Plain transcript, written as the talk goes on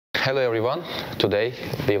Hello everyone, today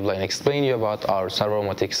we will explain you about our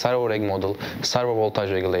SERVO-MATİK servo-reg model servo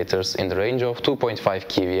voltage regulators in the range of 2.5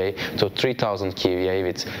 kVA to 3000 kVA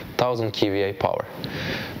with 1000 kVA power.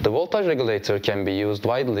 The voltage regulator can be used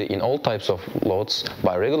widely in all types of loads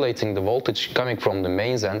by regulating the voltage coming from the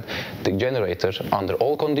mains and the generator under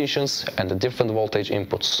all conditions and the different voltage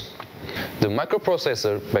inputs. The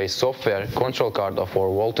microprocessor-based software control card of our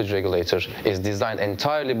voltage regulator is designed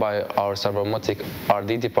entirely by our SERVO-MATİK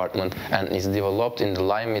R&D department and is developed in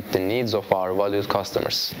line with the needs of our valued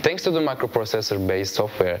customers. Thanks to the microprocessor-based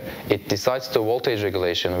software, it decides the voltage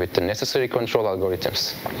regulation with the necessary control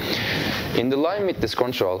algorithms. In line with this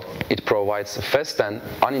control, it provides fast and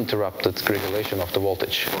uninterrupted regulation of the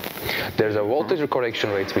voltage. There is a voltage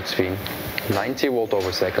correction rate between 90 volt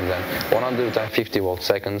over second and 150 volt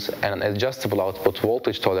seconds and an adjustable output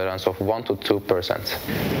voltage tolerance of 1 to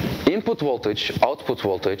 2%. Input voltage, output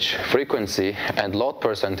voltage, frequency and load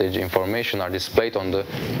percentage information are displayed on the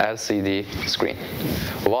LCD screen,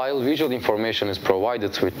 while visual information is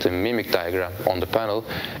provided with the mimic diagram on the panel.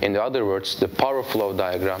 In other words, the power flow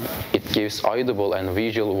diagram, it gives audible and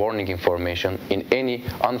visual warning information in any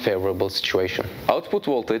unfavorable situation. Output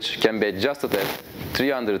voltage can be adjusted at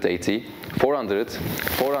 380, 400,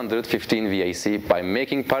 415 VAC by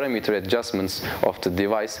making parameter adjustments of the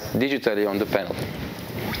device digitally on the panel.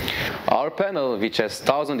 Our panel, which has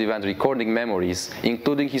 1000 event recording memories,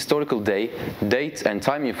 including historical day, date and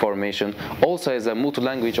time information, also has a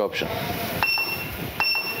multi-language option.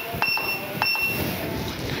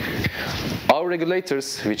 Our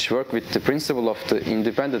regulators, which work with the principle of the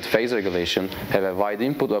independent phase regulation, have a wide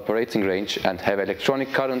input operating range and have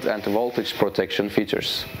electronic current and voltage protection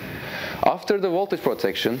features. After the voltage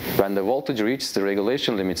protection, when the voltage reaches the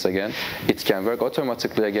regulation limits again, it can work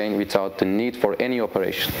automatically again without the need for any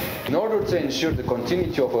operation. In order to ensure the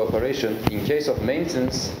continuity of operation in case of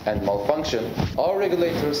maintenance and malfunction, our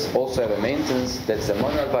regulators also have a maintenance that's a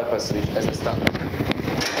manual bypass switch as a standard.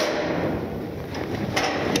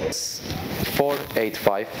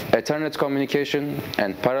 485 Ethernet communication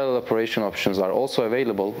and parallel operation options are also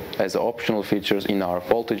available as optional features in our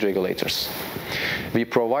voltage regulators. We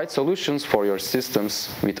provide solutions for your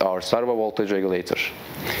systems with our servo voltage regulator,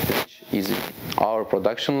 which is our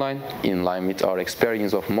production line in line with our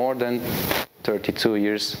experience of more than 32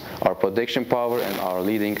 years, our production power and our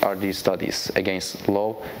leading R&D studies against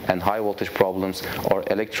low and high voltage problems or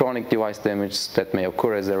electronic device damage that may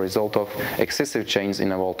occur as a result of excessive change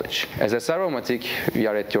in a voltage. As a SERVO-MATİK, we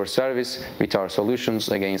are at your service with our solutions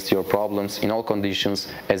against your problems in all conditions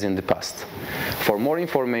as in the past. For more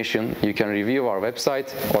information, you can review our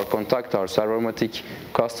website or contact our SERVO-MATİK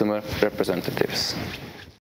customer representatives.